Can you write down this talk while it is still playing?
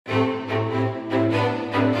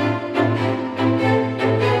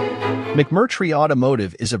McMurtry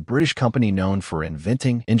Automotive is a British company known for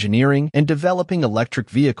inventing, engineering, and developing electric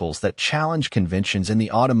vehicles that challenge conventions in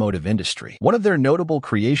the automotive industry. One of their notable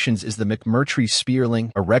creations is the McMurtry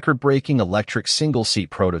Spéirling, a record-breaking electric single-seat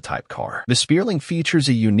prototype car. The Spéirling features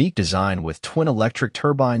a unique design with twin electric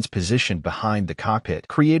turbines positioned behind the cockpit,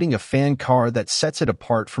 creating a fan car that sets it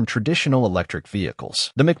apart from traditional electric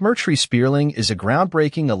vehicles. The McMurtry Spéirling is a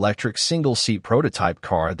groundbreaking electric single-seat prototype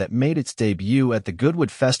car that made its debut at the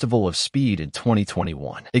Goodwood Festival of Speed in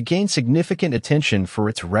 2021. It gained significant attention for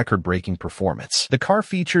its record-breaking performance. The car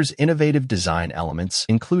features innovative design elements,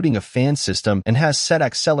 including a fan system, and has set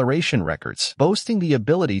acceleration records, boasting the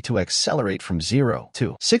ability to accelerate from 0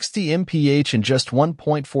 to 60 MPH in just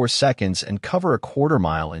 1.4 seconds and cover a quarter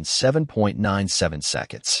mile in 7.97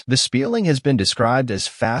 seconds. The Spéirling has been described as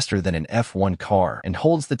faster than an F1 car and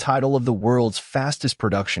holds the title of the world's fastest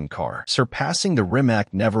production car, surpassing the Rimac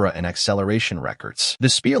Nevera in acceleration records. The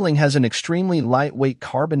Spéirling has an extremely lightweight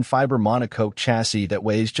carbon fiber monocoque chassis that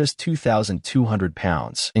weighs just 2,200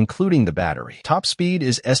 pounds, including the battery. Top speed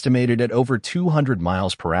is estimated at over 200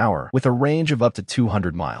 miles per hour, with a range of up to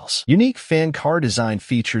 200 miles. Unique fan car design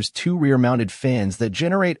features two rear-mounted fans that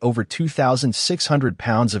generate over 2,600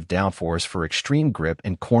 pounds of downforce for extreme grip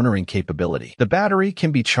and cornering capability. The battery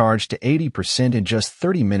can be charged to 80% in just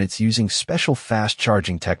 30 minutes using special fast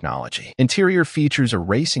charging technology. Interior features a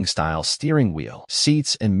racing-style steering wheel,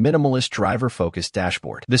 seats, and minimalist driver-focused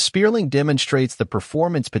dashboard. The Spéirling demonstrates the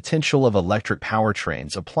performance potential of electric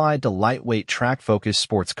powertrains applied to lightweight track-focused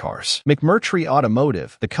sports cars. McMurtry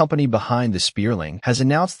Automotive, the company behind the Spéirling, has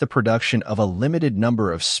announced the production of a limited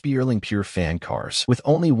number of Spéirling Pure fan cars, with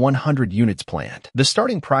only 100 units planned. The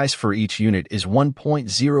starting price for each unit is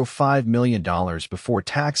 $1.05 million before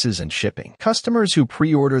taxes and shipping. Customers who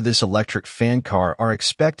pre-order this electric fan car are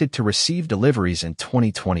expected to receive deliveries in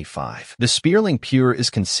 2025. The Spéirling Pure is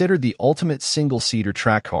considered the ultimate single-seater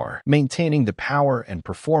track car, maintaining the power and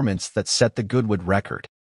performance that set the Goodwood record.